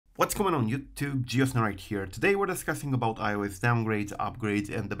What's going on YouTube? GeoSn right here. Today we're discussing about iOS downgrades, upgrades,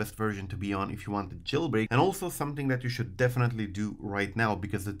 and the best version to be on if you want to jailbreak, and also something that you should definitely do right now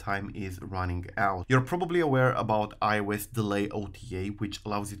because the time is running out. You're probably aware about iOS Delay OTA, which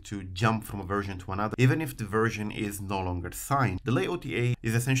allows you to jump from a version to another even if the version is no longer signed. Delay OTA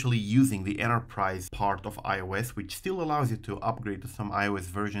is essentially using the enterprise part of iOS, which still allows you to upgrade to some iOS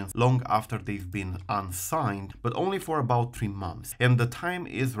versions long after they've been unsigned, but only for about 3 months. And the time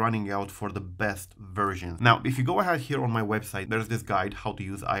is running out for the best version. Now, if you go ahead here on my website, there's this guide how to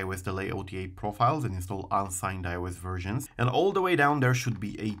use iOS Delay OTA profiles and install unsigned iOS versions. And all the way down there should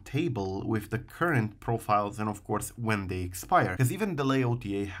be a table with the current profiles and of course when they expire, because even Delay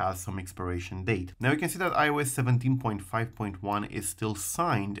OTA has some expiration date. Now you can see that iOS 17.5.1 is still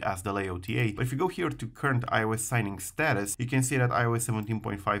signed as Delay OTA, but if you go here to current iOS signing status, you can see that iOS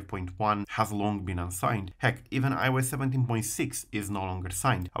 17.5.1 has long been unsigned. Heck, even iOS 17.6 is no longer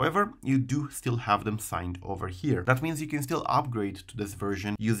signed. However, you do still have them signed over here. That means you can still upgrade to this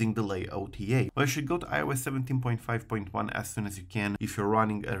version using Delay OTA. Well, you should go to iOS 17.5.1 as soon as you can if you're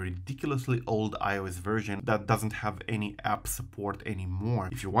running a ridiculously old iOS version that doesn't have any app support anymore.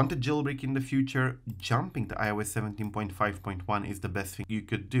 If you want to jailbreak in the future, jumping to iOS 17.5.1 is the best thing you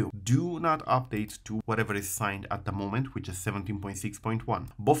could do. Do not update to whatever is signed at the moment, which is 17.6.1.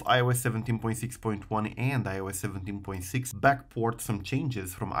 Both iOS 17.6.1 and iOS 17.6 backport some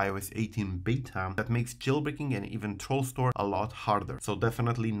changes from iOS 18 beta that makes jailbreaking and even TrollStore a lot harder. So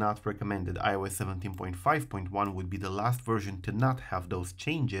definitely not recommended. iOS 17.5.1 would be the last version to not have those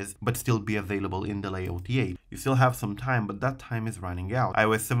changes, but still be available in Delay OTA. You still have some time, but that time is running out.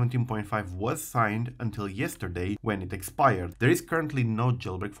 iOS 17.5 was signed until yesterday when it expired. There is currently no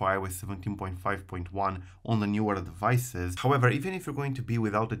jailbreak for iOS 17.5.1 on the newer devices. However, even if you're going to be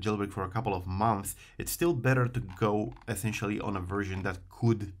without a jailbreak for a couple of months, it's still better to go essentially on a version that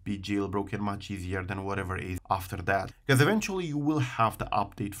could be jailbroken much easier than whatever is after that. Because eventually you will have to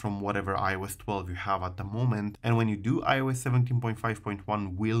update from whatever iOS 12 you have at the moment, and when you do, iOS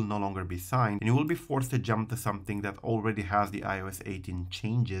 17.5.1 will no longer be signed, and you will be forced to jump to something that already has the iOS 18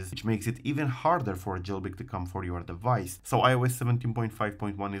 changes, which makes it even harder for a jailbreak to come for your device. So iOS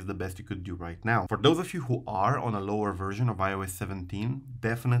 17.5.1 is the best you could do right now. For those of you who are on a lower version of iOS 17,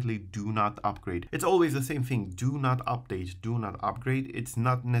 definitely do not upgrade. It's always the same thing. Do not update, do not upgrade. It's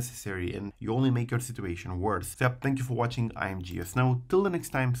not necessary and you only make your situation worse. So thank you for watching. I am GeoSn. Till the next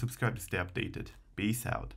time, subscribe to stay updated. Peace out.